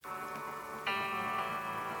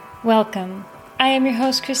Welcome. I am your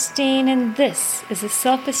host, Christine, and this is the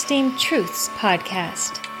Self-Esteem Truths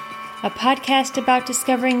Podcast, a podcast about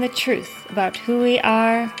discovering the truth about who we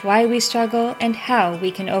are, why we struggle, and how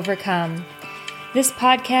we can overcome. This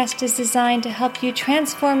podcast is designed to help you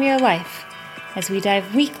transform your life as we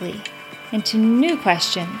dive weekly into new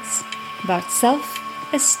questions about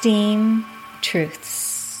self-esteem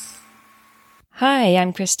truths. Hi,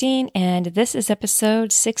 I'm Christine, and this is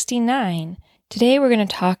episode 69. Today we're going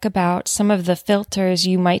to talk about some of the filters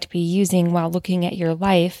you might be using while looking at your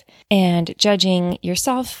life and judging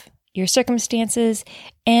yourself, your circumstances,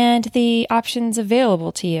 and the options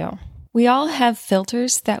available to you. We all have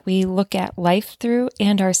filters that we look at life through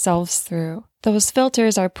and ourselves through. Those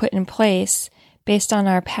filters are put in place based on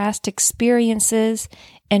our past experiences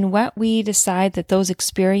and what we decide that those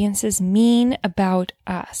experiences mean about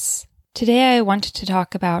us. Today I want to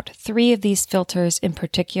talk about 3 of these filters in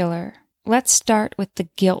particular. Let's start with the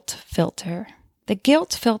guilt filter. The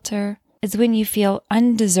guilt filter is when you feel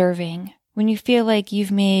undeserving, when you feel like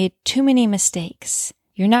you've made too many mistakes,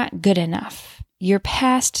 you're not good enough, your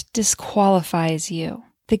past disqualifies you.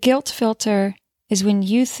 The guilt filter is when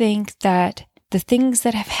you think that the things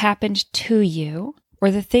that have happened to you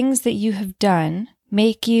or the things that you have done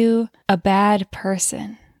make you a bad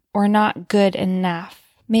person or not good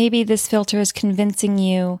enough. Maybe this filter is convincing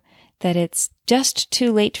you that it's just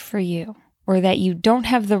too late for you, or that you don't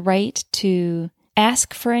have the right to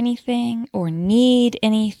ask for anything, or need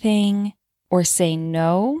anything, or say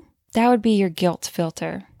no. That would be your guilt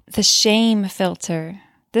filter. The shame filter.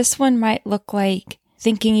 This one might look like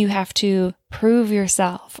thinking you have to prove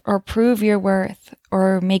yourself, or prove your worth,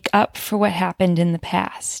 or make up for what happened in the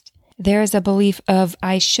past. There's a belief of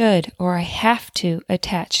I should, or I have to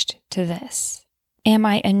attached to this. Am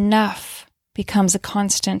I enough? Becomes a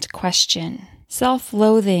constant question.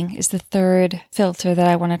 Self-loathing is the third filter that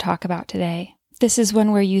I want to talk about today. This is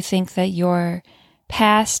one where you think that your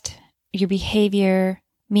past, your behavior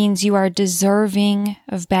means you are deserving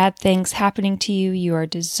of bad things happening to you. You are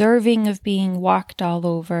deserving of being walked all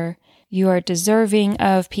over. You are deserving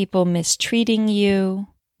of people mistreating you.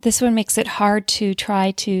 This one makes it hard to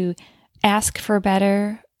try to ask for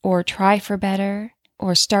better or try for better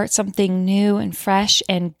or start something new and fresh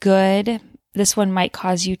and good. This one might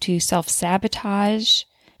cause you to self-sabotage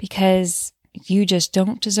because you just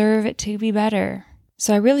don't deserve it to be better.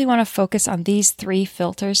 So I really want to focus on these 3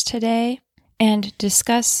 filters today and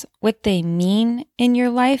discuss what they mean in your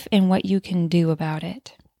life and what you can do about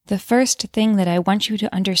it. The first thing that I want you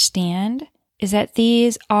to understand is that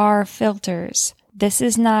these are filters. This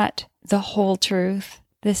is not the whole truth.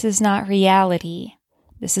 This is not reality.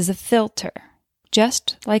 This is a filter.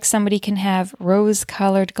 Just like somebody can have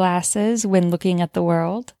rose-colored glasses when looking at the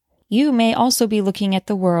world, you may also be looking at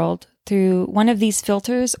the world through one of these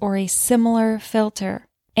filters or a similar filter,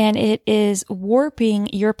 and it is warping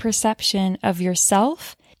your perception of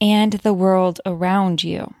yourself and the world around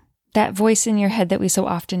you. That voice in your head that we so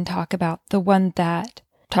often talk about, the one that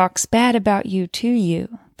talks bad about you to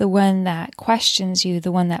you, the one that questions you,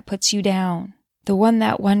 the one that puts you down, the one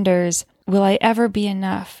that wonders, will I ever be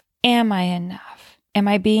enough? Am I enough? Am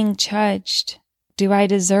I being judged? Do I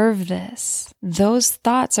deserve this? Those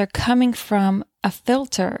thoughts are coming from a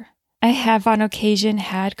filter. I have on occasion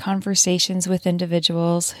had conversations with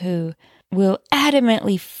individuals who will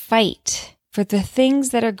adamantly fight for the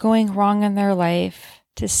things that are going wrong in their life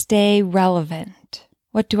to stay relevant.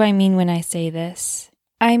 What do I mean when I say this?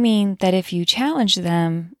 I mean that if you challenge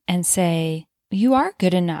them and say, you are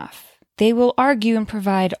good enough, they will argue and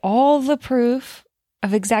provide all the proof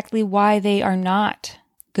of exactly why they are not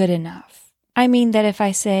good enough. I mean that if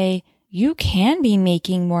I say, you can be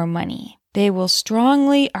making more money, they will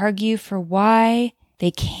strongly argue for why they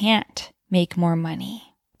can't make more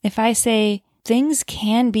money. If I say, things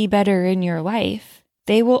can be better in your life,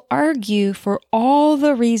 they will argue for all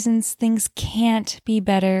the reasons things can't be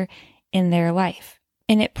better in their life.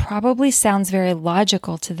 And it probably sounds very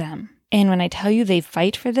logical to them. And when I tell you they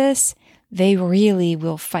fight for this, they really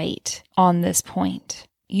will fight on this point.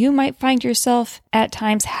 You might find yourself at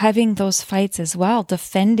times having those fights as well,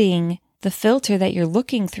 defending the filter that you're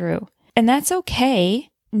looking through. And that's okay.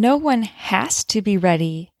 No one has to be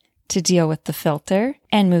ready to deal with the filter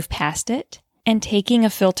and move past it. And taking a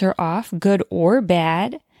filter off, good or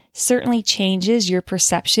bad, certainly changes your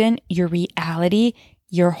perception, your reality,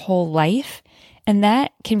 your whole life. And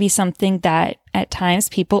that can be something that at times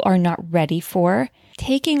people are not ready for.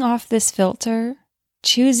 Taking off this filter,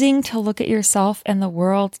 choosing to look at yourself and the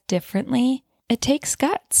world differently, it takes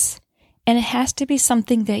guts. And it has to be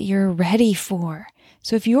something that you're ready for.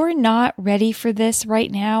 So if you're not ready for this right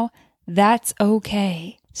now, that's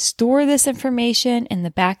okay. Store this information in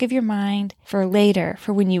the back of your mind for later,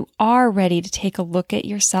 for when you are ready to take a look at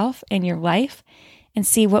yourself and your life and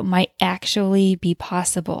see what might actually be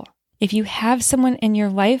possible. If you have someone in your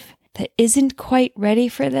life that isn't quite ready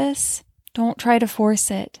for this, don't try to force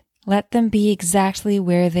it. Let them be exactly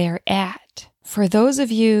where they're at. For those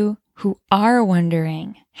of you who are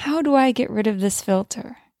wondering, how do I get rid of this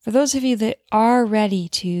filter? For those of you that are ready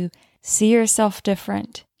to see yourself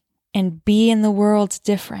different and be in the world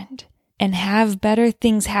different and have better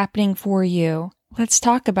things happening for you, let's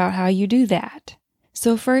talk about how you do that.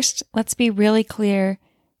 So first, let's be really clear.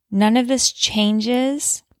 None of this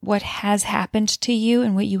changes what has happened to you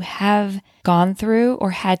and what you have gone through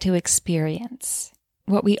or had to experience.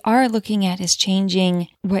 What we are looking at is changing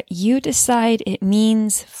what you decide it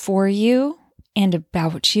means for you and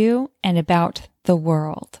about the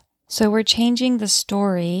world. So we're changing the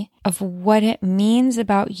story of what it means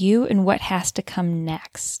about you and what has to come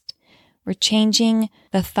next. We're changing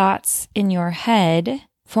the thoughts in your head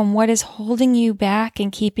from what is holding you back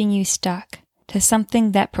and keeping you stuck to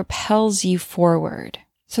something that propels you forward.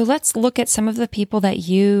 So let's look at some of the people that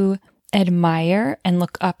you admire and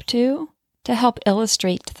look up to help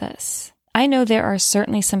illustrate this. I know there are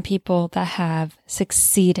certainly some people that have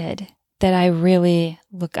succeeded that I really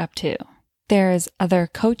look up to. There's other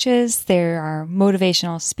coaches, there are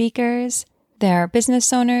motivational speakers, there are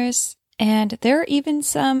business owners, and there are even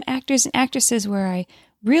some actors and actresses where I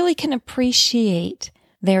really can appreciate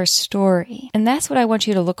their story. And that's what I want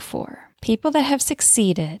you to look for. People that have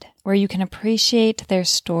succeeded, where you can appreciate their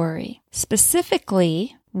story.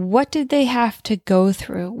 Specifically, what did they have to go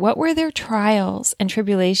through? What were their trials and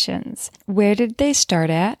tribulations? Where did they start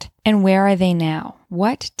at? And where are they now?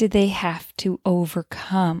 What did they have to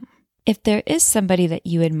overcome? If there is somebody that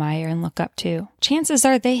you admire and look up to, chances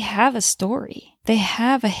are they have a story. They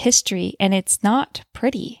have a history, and it's not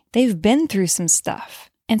pretty. They've been through some stuff.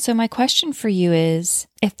 And so my question for you is,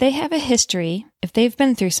 if they have a history, if they've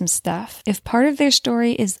been through some stuff, if part of their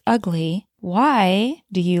story is ugly, why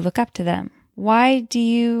do you look up to them? Why do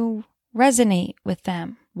you resonate with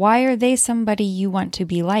them? Why are they somebody you want to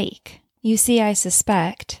be like? You see, I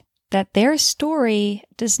suspect that their story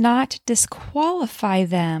does not disqualify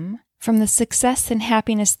them from the success and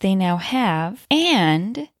happiness they now have,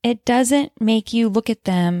 and it doesn't make you look at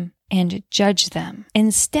them and judge them.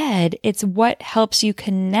 Instead, it's what helps you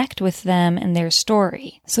connect with them and their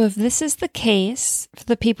story. So if this is the case for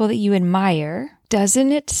the people that you admire,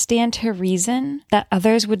 doesn't it stand to reason that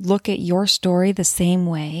others would look at your story the same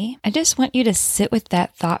way? I just want you to sit with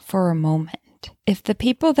that thought for a moment. If the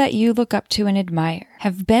people that you look up to and admire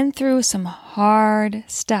have been through some hard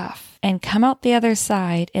stuff and come out the other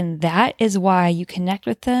side, and that is why you connect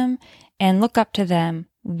with them and look up to them,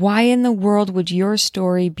 why in the world would your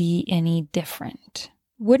story be any different?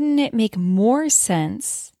 Wouldn't it make more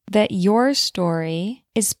sense that your story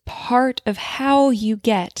is part of how you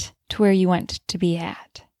get to where you want to be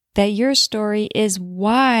at? That your story is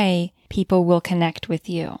why people will connect with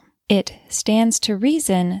you. It stands to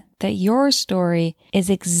reason that your story is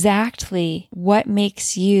exactly what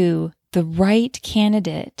makes you the right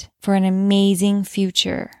candidate for an amazing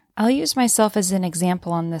future. I'll use myself as an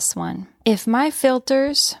example on this one. If my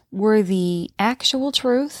filters were the actual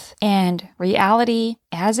truth and reality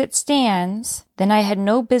as it stands, then I had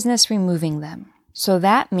no business removing them. So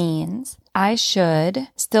that means I should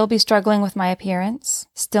still be struggling with my appearance,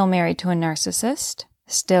 still married to a narcissist,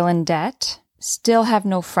 still in debt, still have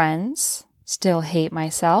no friends, still hate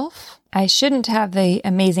myself. I shouldn't have the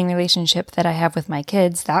amazing relationship that I have with my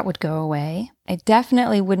kids. That would go away. I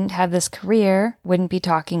definitely wouldn't have this career, wouldn't be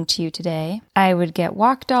talking to you today. I would get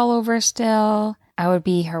walked all over still. I would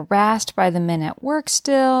be harassed by the men at work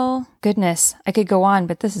still. Goodness, I could go on,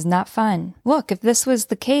 but this is not fun. Look, if this was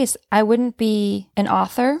the case, I wouldn't be an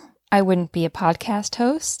author. I wouldn't be a podcast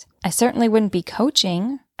host. I certainly wouldn't be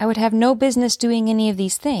coaching. I would have no business doing any of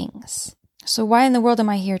these things. So why in the world am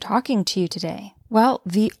I here talking to you today? Well,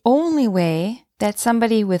 the only way that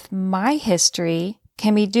somebody with my history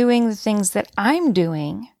can be doing the things that I'm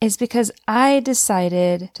doing is because I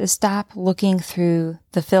decided to stop looking through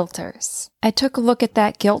the filters. I took a look at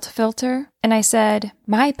that guilt filter and I said,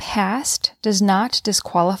 my past does not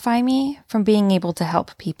disqualify me from being able to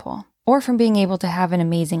help people or from being able to have an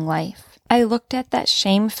amazing life. I looked at that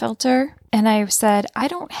shame filter and I said, I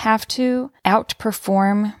don't have to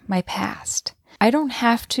outperform my past. I don't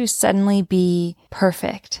have to suddenly be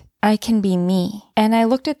perfect. I can be me. And I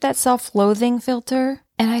looked at that self-loathing filter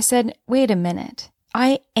and I said, wait a minute.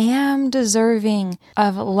 I am deserving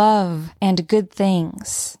of love and good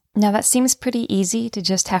things. Now that seems pretty easy to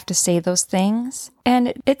just have to say those things.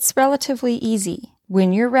 And it's relatively easy.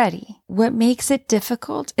 when you're ready. What makes it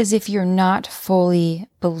difficult is if you're not fully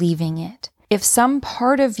believing it. If some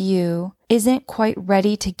part of you isn't quite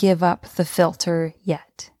ready to give up the filter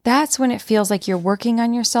yet. That's when it feels like you're working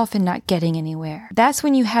on yourself and not getting anywhere. That's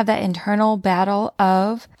when you have that internal battle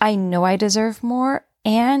of, I know I deserve more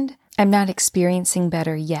and I'm not experiencing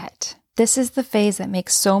better yet. This is the phase that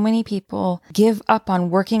makes so many people give up on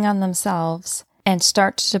working on themselves and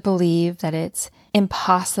start to believe that it's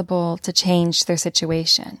impossible to change their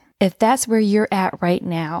situation. If that's where you're at right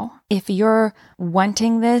now, if you're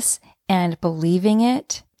wanting this and believing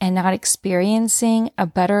it and not experiencing a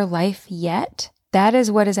better life yet, that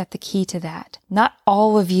is what is at the key to that. Not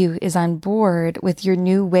all of you is on board with your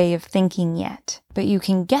new way of thinking yet, but you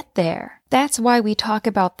can get there. That's why we talk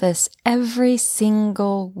about this every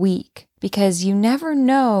single week, because you never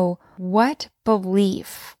know what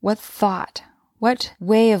belief, what thought, what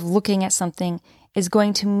way of looking at something is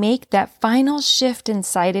going to make that final shift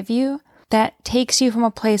inside of you that takes you from a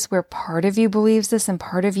place where part of you believes this and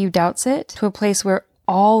part of you doubts it to a place where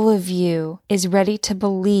all of you is ready to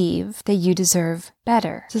believe that you deserve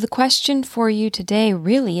better. So the question for you today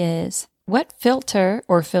really is, what filter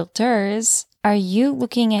or filters are you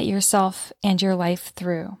looking at yourself and your life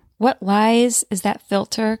through? What lies is that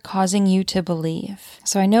filter causing you to believe?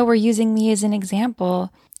 So I know we're using me as an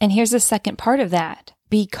example, and here's the second part of that.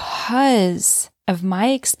 Because of my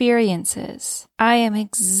experiences, I am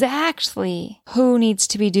exactly who needs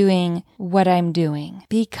to be doing what I'm doing.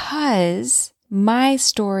 Because my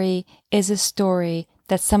story is a story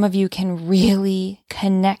that some of you can really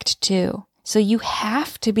connect to. So you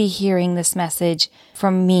have to be hearing this message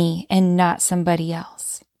from me and not somebody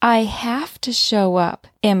else. I have to show up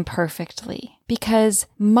imperfectly because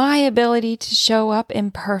my ability to show up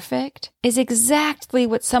imperfect is exactly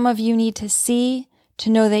what some of you need to see to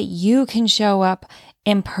know that you can show up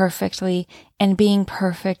imperfectly, and being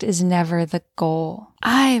perfect is never the goal.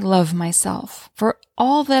 I love myself for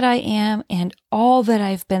all that I am and all that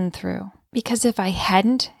I've been through. Because if I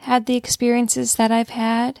hadn't had the experiences that I've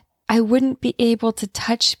had, I wouldn't be able to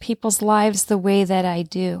touch people's lives the way that I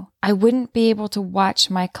do. I wouldn't be able to watch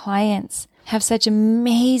my clients have such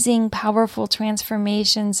amazing, powerful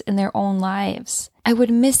transformations in their own lives. I would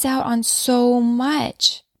miss out on so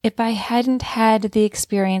much if I hadn't had the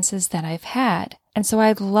experiences that I've had. And so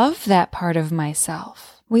I love that part of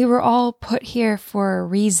myself. We were all put here for a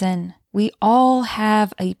reason. We all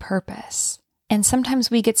have a purpose. And sometimes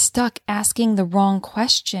we get stuck asking the wrong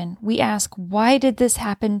question. We ask, why did this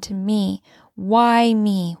happen to me? Why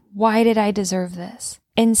me? Why did I deserve this?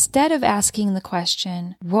 Instead of asking the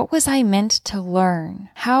question, what was I meant to learn?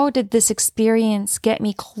 How did this experience get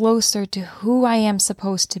me closer to who I am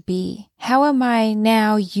supposed to be? How am I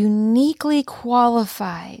now uniquely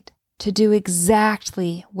qualified to do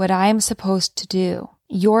exactly what I'm supposed to do?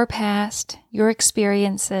 Your past, your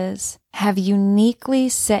experiences have uniquely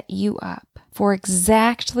set you up for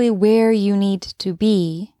exactly where you need to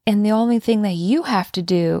be, and the only thing that you have to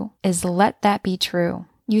do is let that be true.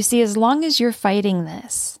 You see, as long as you're fighting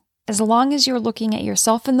this, as long as you're looking at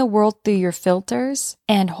yourself and the world through your filters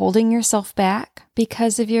and holding yourself back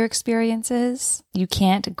because of your experiences, you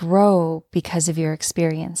can't grow because of your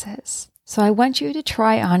experiences. So I want you to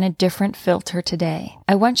try on a different filter today.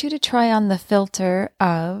 I want you to try on the filter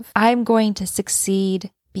of, I'm going to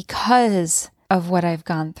succeed because of what I've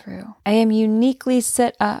gone through. I am uniquely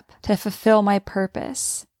set up to fulfill my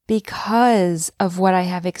purpose because of what I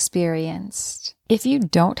have experienced. If you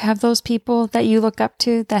don't have those people that you look up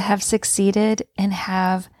to that have succeeded and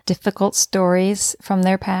have difficult stories from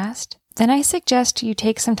their past, then I suggest you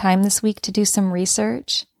take some time this week to do some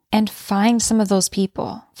research and find some of those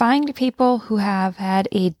people. Find people who have had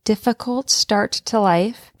a difficult start to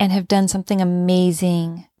life and have done something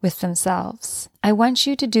amazing with themselves. I want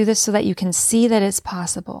you to do this so that you can see that it's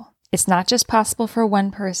possible. It's not just possible for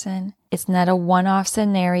one person. It's not a one-off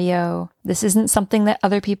scenario. This isn't something that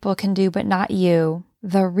other people can do, but not you.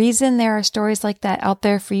 The reason there are stories like that out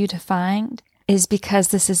there for you to find is because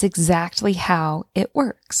this is exactly how it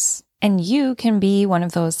works. And you can be one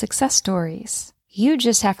of those success stories. You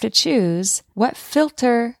just have to choose what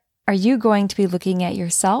filter are you going to be looking at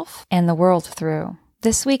yourself and the world through.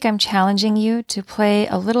 This week, I'm challenging you to play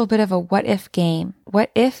a little bit of a what-if game. What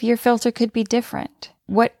if your filter could be different?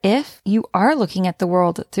 What if you are looking at the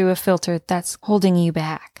world through a filter that's holding you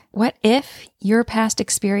back? What if your past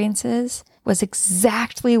experiences was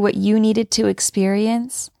exactly what you needed to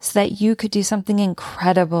experience so that you could do something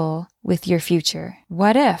incredible with your future?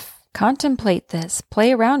 What if Contemplate this,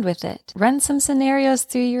 play around with it, run some scenarios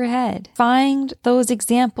through your head. Find those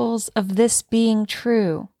examples of this being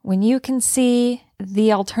true. When you can see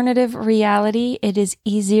the alternative reality, it is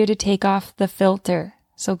easier to take off the filter.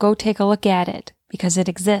 So go take a look at it because it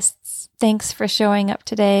exists. Thanks for showing up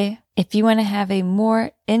today. If you want to have a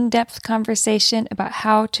more in-depth conversation about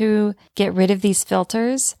how to get rid of these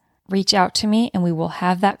filters, reach out to me and we will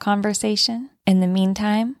have that conversation. In the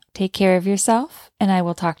meantime, take care of yourself and I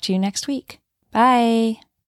will talk to you next week. Bye.